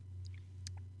 uh,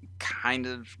 kind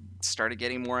of started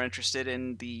getting more interested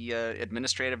in the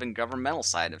administrative and governmental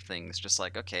side of things. Just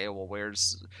like, okay, well,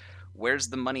 where's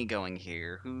the money going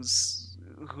here? Who's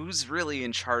really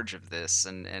in charge of this,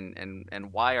 and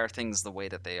why are things the way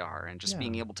that they are? And just Yeah.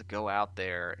 being able to go out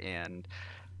there and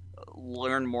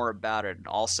learn more about it, and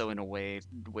also in a way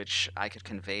which I could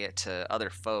convey it to other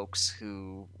folks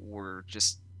who were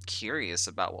just curious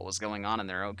about what was going on in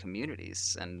their own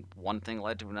communities. And one thing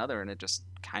led to another, and it just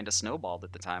kind of snowballed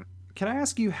at the time. Can I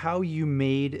ask you how you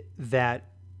made that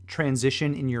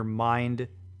transition in your mind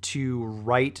to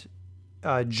write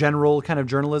general kind of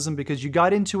journalism? Because you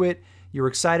got into it, you were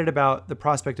excited about the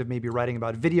prospect of maybe writing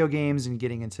about video games and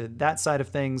getting into that side of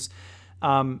things.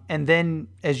 And then,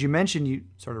 as you mentioned, you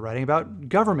started writing about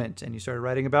government and you started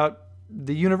writing about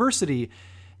the university.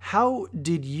 How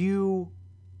did you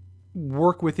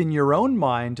work within your own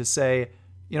mind to say,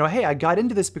 hey, I got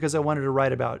into this because I wanted to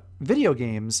write about video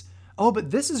games. Oh,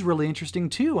 but this is really interesting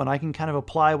too, and I can kind of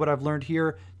apply what I've learned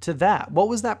here to that. What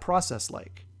was that process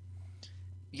like?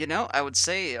 I would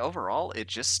say overall it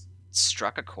just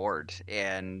struck a chord.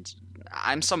 And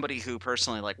I'm somebody who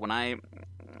personally, like,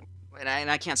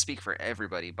 and I can't speak for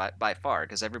everybody by far,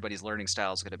 because everybody's learning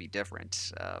style is going to be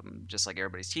different, just like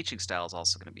everybody's teaching style is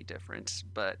also going to be different.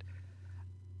 But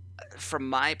from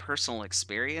my personal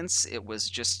experience, it was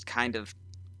just kind of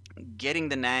getting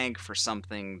the nag for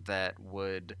something that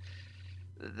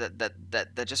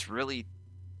just really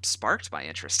sparked my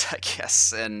interest, I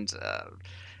guess. And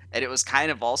it was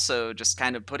kind of also just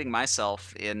kind of putting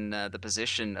myself in the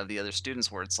position of the other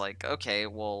students, where it's like, okay,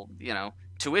 well,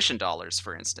 tuition dollars,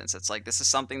 for instance. It's like, this is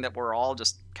something that we're all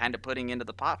just kind of putting into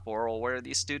the pot for. Well, where are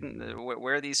these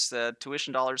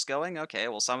tuition dollars going? Okay,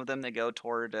 well, some of them, they go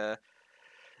toward other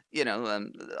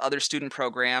student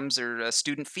programs, or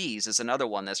student fees is another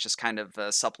one that's just kind of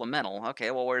supplemental.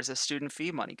 Okay, well, where's the student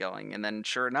fee money going? And then,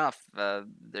 sure enough,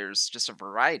 there's just a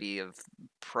variety of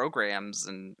programs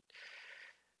and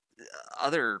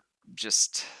other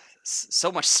just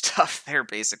so much stuff there,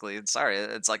 basically. And sorry,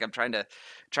 it's like I'm trying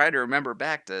to remember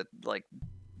back to, like,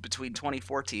 between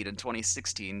 2014 and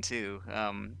 2016 too.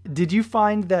 Did you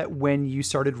find that when you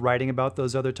started writing about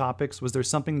those other topics, was there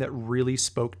something that really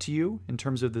spoke to you in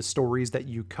terms of the stories that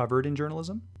you covered in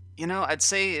journalism? I'd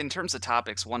say in terms of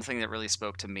topics, one thing that really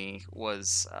spoke to me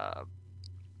was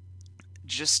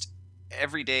just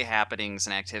everyday happenings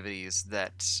and activities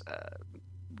that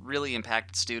really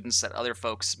impacted students that other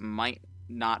folks might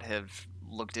not have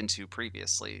looked into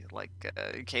previously. Like,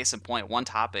 case in point, one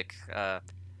topic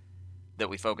that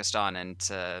we focused on, and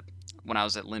when I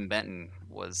was at Lynn Benton,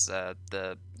 was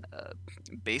the uh,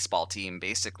 baseball team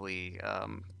basically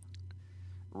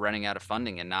running out of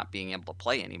funding and not being able to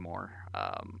play anymore.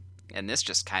 And this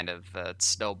just kind of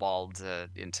snowballed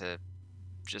into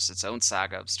just its own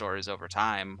saga of stories over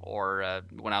time. Or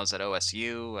when I was at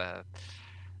OSU,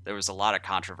 there was a lot of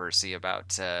controversy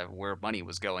about where money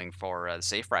was going for the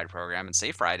Safe Ride program. And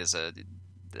Safe Ride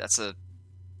that's a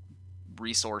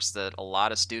resource that a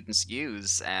lot of students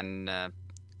use and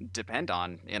depend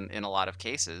on in a lot of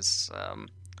cases.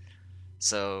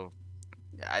 So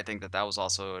I think that was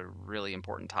also a really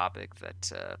important topic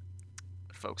that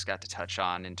folks got to touch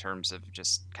on, in terms of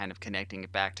just kind of connecting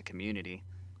it back to community.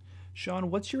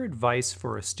 Sean, what's your advice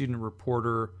for a student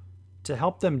reporter to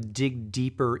help them dig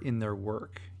deeper in their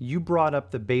work. You brought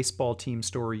up the baseball team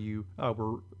story you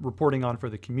were reporting on for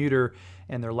the Commuter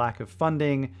and their lack of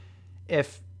funding.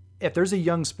 If there's a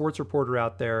young sports reporter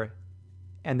out there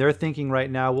and they're thinking right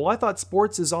now, well, I thought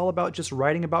sports is all about just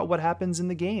writing about what happens in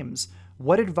the games,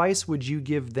 what advice would you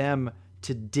give them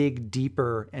to dig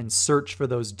deeper and search for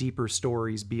those deeper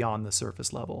stories beyond the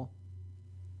surface level?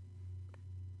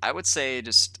 I would say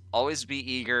just always be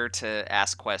eager to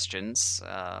ask questions,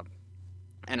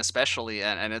 and especially,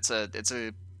 and it's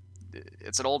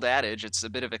an old adage. It's a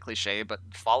bit of a cliche, but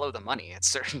follow the money. It's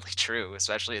certainly true,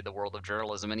 especially in the world of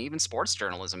journalism and even sports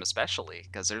journalism, especially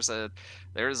because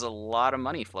there's a lot of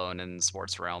money flowing in the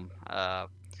sports realm.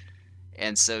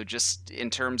 And so, just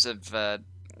in terms of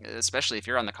especially if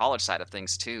you're on the college side of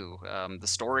things too, the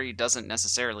story doesn't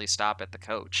necessarily stop at the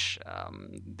coach.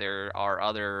 There are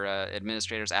other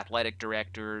administrators, athletic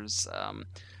directors,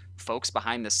 folks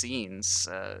behind the scenes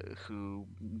who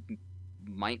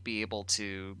might be able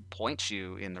to point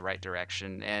you in the right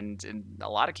direction, and in a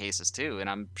lot of cases too. And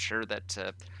I'm sure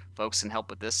that folks can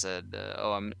help with this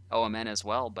OMN as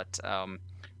well. But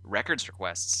records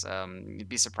requests, you'd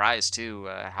be surprised too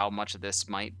how much of this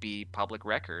might be public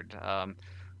record.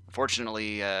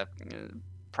 Fortunately,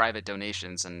 private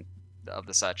donations and of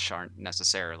the such aren't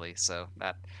necessarily, so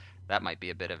that might be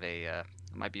a bit of a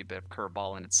might be a bit of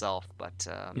curveball in itself. But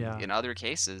Yeah. in other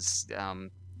cases,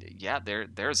 yeah,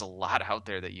 there's a lot out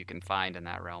there that you can find in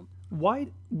that realm.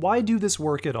 Why do this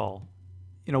work at all?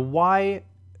 Why,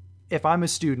 if I'm a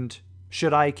student,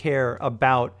 should I care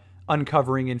about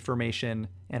uncovering information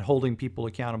and holding people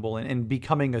accountable and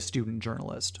becoming a student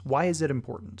journalist? Why is it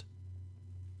important?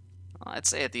 I'd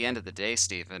say at the end of the day,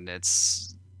 Stephen, it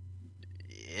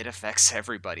affects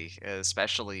everybody,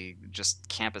 especially just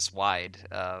campus wide,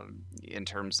 in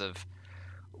terms of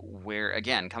where,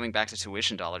 again, coming back to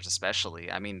tuition dollars,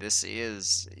 especially. I mean, this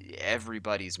is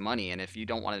everybody's money, and if you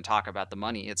don't want to talk about the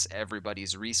money, it's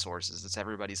everybody's resources, it's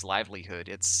everybody's livelihood.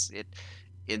 It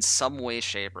in some way,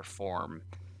 shape, or form,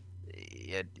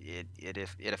 it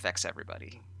affects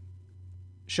everybody.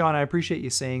 Sean, I appreciate you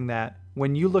saying that.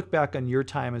 When you look back on your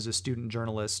time as a student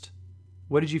journalist,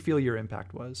 what did you feel your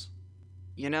impact was?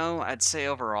 I'd say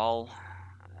overall,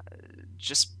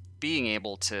 just being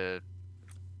able to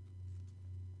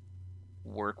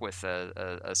work with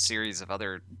a series of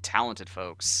other talented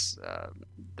folks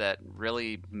that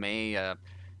really may.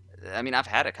 I mean, I've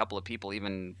had a couple of people,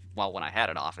 even well, when I had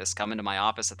an office, come into my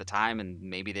office at the time, and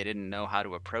maybe they didn't know how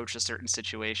to approach a certain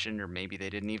situation, or maybe they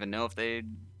didn't even know if they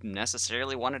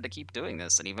necessarily wanted to keep doing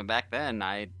this. And even back then,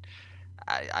 I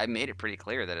made it pretty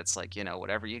clear that it's like,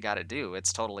 whatever you got to do,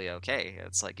 it's totally okay.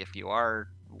 It's like if you are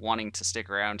wanting to stick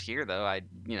around here, though,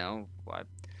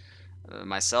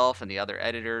 myself and the other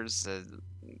editors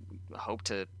hope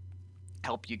to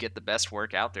help you get the best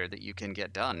work out there that you can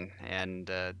get done,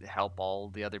 and help all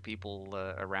the other people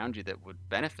around you that would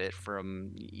benefit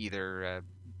from either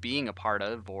being a part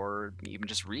of or even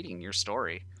just reading your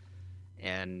story.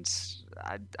 And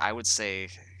I would say,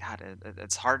 God,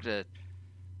 it's hard to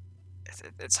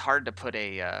put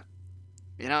a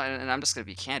and I'm just going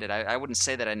to be candid. I wouldn't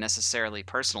say that I necessarily,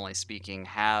 personally speaking,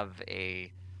 have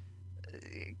a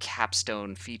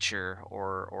capstone feature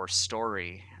or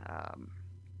story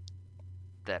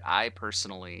that I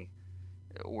personally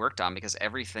worked on, because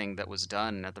everything that was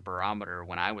done at the Barometer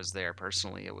when I was there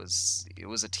personally, it was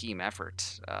a team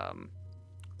effort.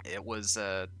 It was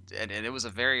and it was a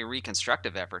very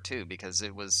reconstructive effort too, because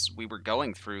we were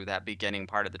going through that beginning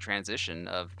part of the transition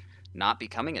of not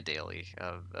becoming a daily,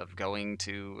 of going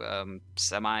to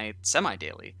semi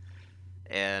daily,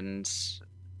 and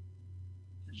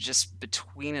just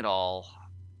between it all,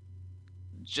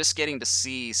 just getting to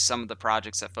see some of the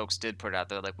projects that folks did put out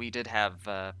there. Like we did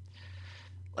have,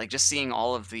 like just seeing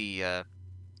all of the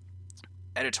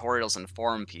editorials and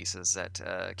forum pieces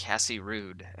that Cassie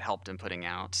Rude helped in putting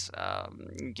out.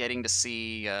 Getting to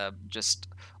see just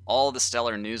all the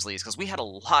stellar news leads, because we had a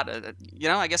lot of,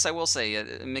 I guess I will say,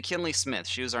 McKinley Smith,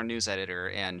 she was our news editor,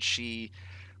 and she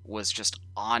was just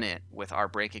on it with our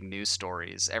breaking news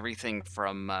stories. Everything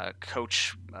from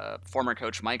former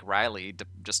coach Mike Riley, to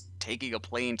just taking a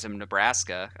plane to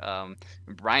Nebraska.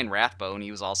 Brian Rathbone,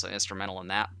 he was also instrumental in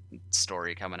that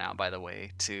story coming out, by the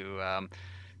way, to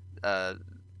uh,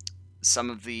 some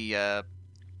of the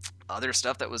other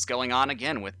stuff that was going on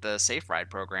again with the Safe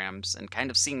Ride programs, and kind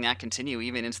of seeing that continue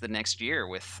even into the next year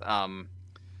with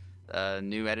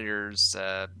new editors,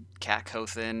 Kat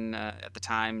Kothin at the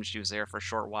time. She was there for a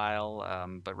short while,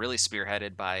 but really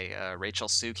spearheaded by Rachel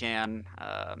Sukan,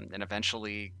 and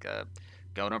eventually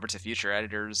going over to future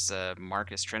editors,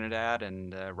 Marcus Trinidad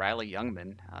and Riley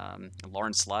Youngman,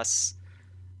 Lawrence Luss.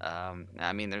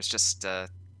 I mean, there's just,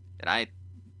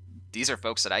 these are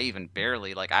folks that I even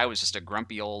barely, like, I was just a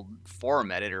grumpy old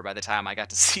forum editor by the time I got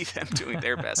to see them doing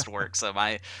their best work. So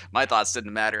my thoughts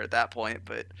didn't matter at that point,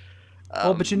 but.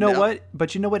 But you know what?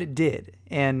 But you know what it did,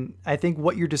 and I think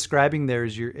what you're describing there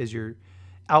is you're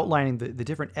outlining the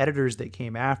different editors that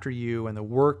came after you and the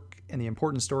work and the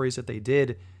important stories that they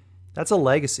did. That's a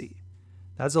legacy.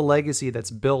 That's a legacy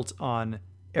that's built on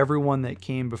everyone that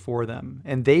came before them,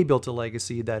 and they built a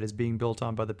legacy that is being built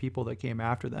on by the people that came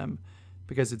after them,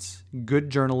 because it's good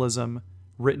journalism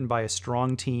written by a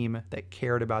strong team that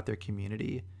cared about their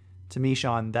community. To me,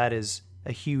 Sean, that is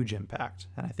a huge impact,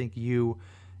 and I think you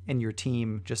and your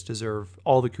team just deserve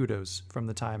all the kudos from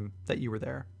the time that you were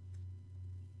there.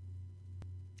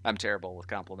 I'm terrible with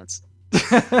compliments.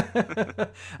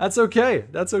 That's okay.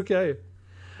 That's okay.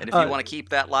 And if you want to keep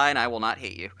that line, I will not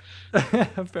hate you.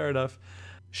 Fair enough.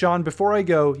 Sean, before I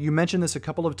go, you mentioned this a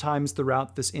couple of times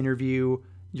throughout this interview,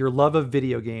 your love of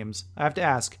video games. I have to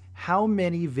ask, how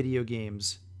many video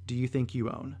games do you think you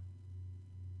own?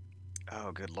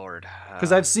 Oh, good Lord.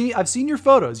 Because I've seen your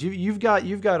photos. You've got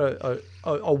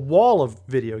a wall of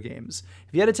video games.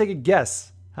 If you had to take a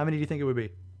guess, how many do you think it would be?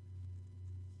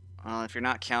 Well, if you're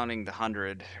not counting the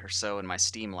 100 or so in my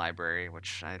Steam library,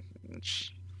 which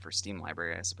for Steam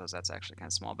library, I suppose that's actually kind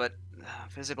of small. But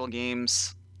physical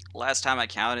games, last time I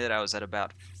counted, I was at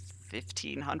about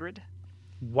 1,500.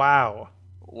 Wow.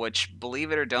 Which,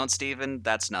 believe it or don't, Steven,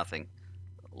 that's nothing.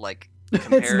 Like,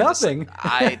 it's nothing.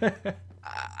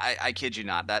 I kid you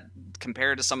not. That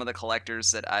compared to some of the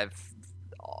collectors that I've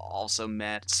also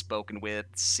met, spoken with,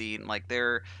 seen, like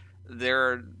they're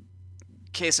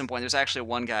case in point. There's actually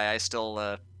one guy I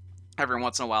still every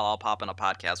once in a while I'll pop on a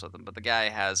podcast with him, but the guy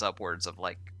has upwards of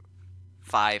like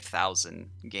 5,000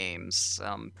 games,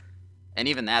 and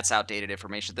even that's outdated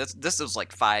information. This was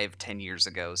like 5-10 years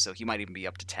ago, so he might even be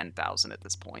up to 10,000 at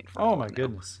this point. Oh my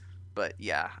goodness! But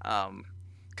yeah.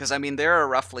 Because, I mean, there are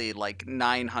roughly, like,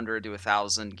 900 to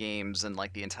 1,000 games in,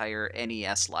 like, the entire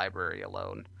NES library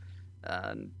alone.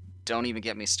 Don't even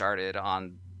get me started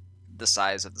on the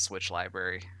size of the Switch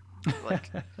library. Like,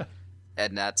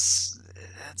 and it's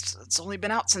only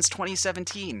been out since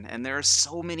 2017, and there are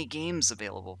so many games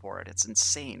available for it. It's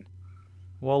insane.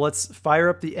 Well, let's fire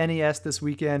up the NES this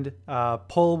weekend,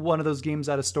 pull one of those games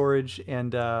out of storage,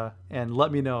 and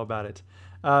let me know about it.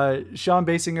 Sean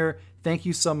Basinger, thank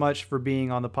you so much for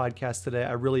being on the podcast today.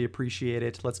 I really appreciate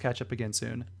it. Let's catch up again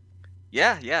soon.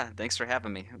 Yeah. Thanks for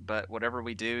having me. But whatever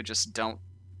we do, just don't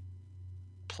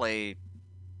play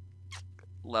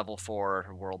level 4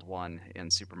 or World 1 in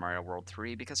Super Mario World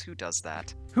 3, because who does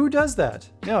that? Who does that?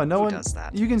 No who one does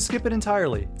that. You can skip it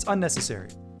entirely. It's unnecessary.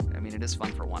 I mean, it is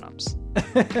fun for one-ups.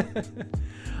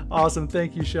 Awesome.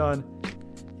 Thank you, Sean.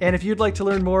 And if you'd like to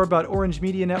learn more about Orange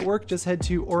Media Network, just head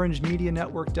to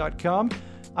orangemedianetwork.com.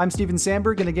 I'm Steven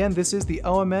Sandberg, and again, this is the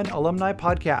OMN Alumni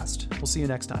Podcast. We'll see you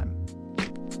next time.